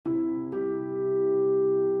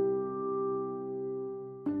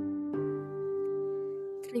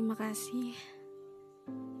Terima kasih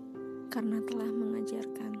karena telah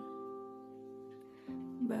mengajarkan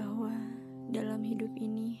bahwa dalam hidup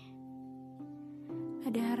ini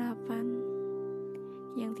ada harapan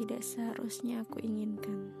yang tidak seharusnya aku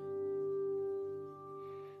inginkan.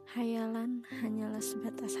 Hayalan hanyalah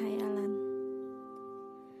sebatas hayalan,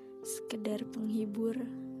 sekedar penghibur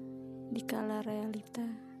dikala realita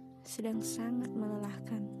sedang sangat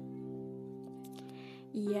melelahkan.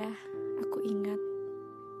 Iya, aku ingat.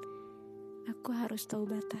 Aku harus tahu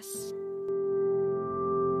batas.